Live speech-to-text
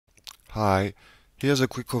Hi, here's a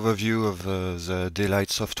quick overview of the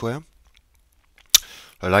DLight software,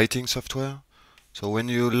 a lighting software. So when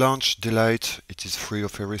you launch DLight, it is free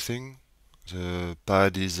of everything. The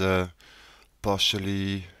pad is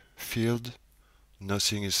partially filled.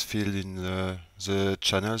 Nothing is filled in the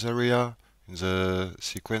channels area, in the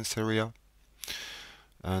sequence area.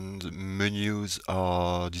 And menus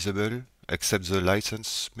are disabled, except the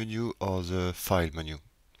license menu or the file menu.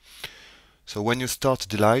 So when you start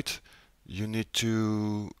DLight, you need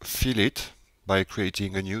to fill it by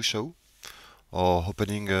creating a new show or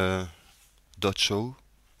opening a .show.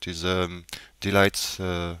 It is DLight's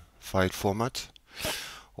file format,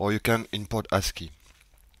 or you can import ASCII.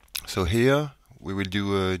 So here we will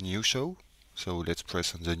do a new show. So let's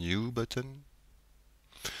press on the new button.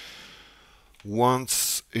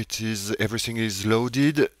 Once everything is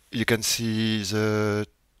loaded, you can see the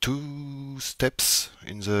two steps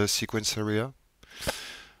in the sequence area,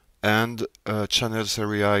 and channels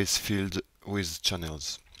area is filled with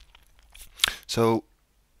channels. So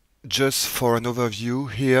just for an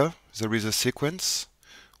overview, here there is a sequence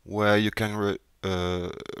where you can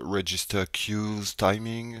register cues,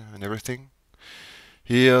 timing, and everything.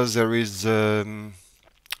 Here there is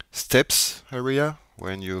steps area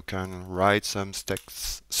when you can write some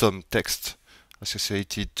text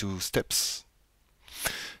associated to steps.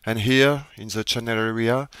 And here in the channel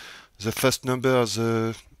area, the first number is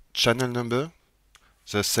the channel number,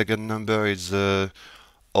 the second number is the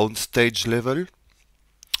on stage level,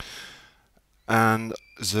 and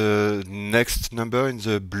the next number in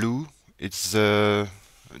the blue, it's the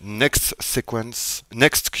next sequence,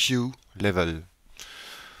 next cue level.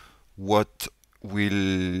 What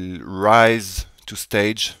will rise to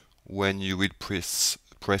stage when you will press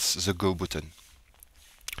the go button.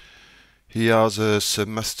 Here are the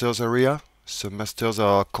submasters area. Submasters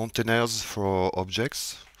are containers for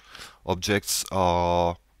objects. Objects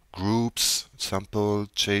are groups, sample,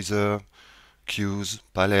 chaser, cues,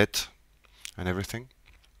 palette, and everything.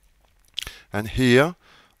 And here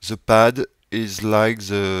the pad is like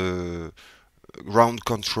the ground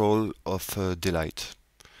control of DLight,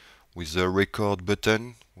 with the record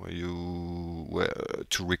button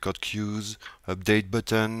to record cues, update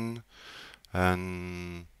button,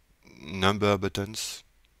 and number buttons.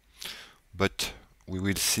 But we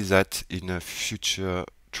will see that in a future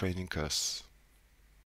training course.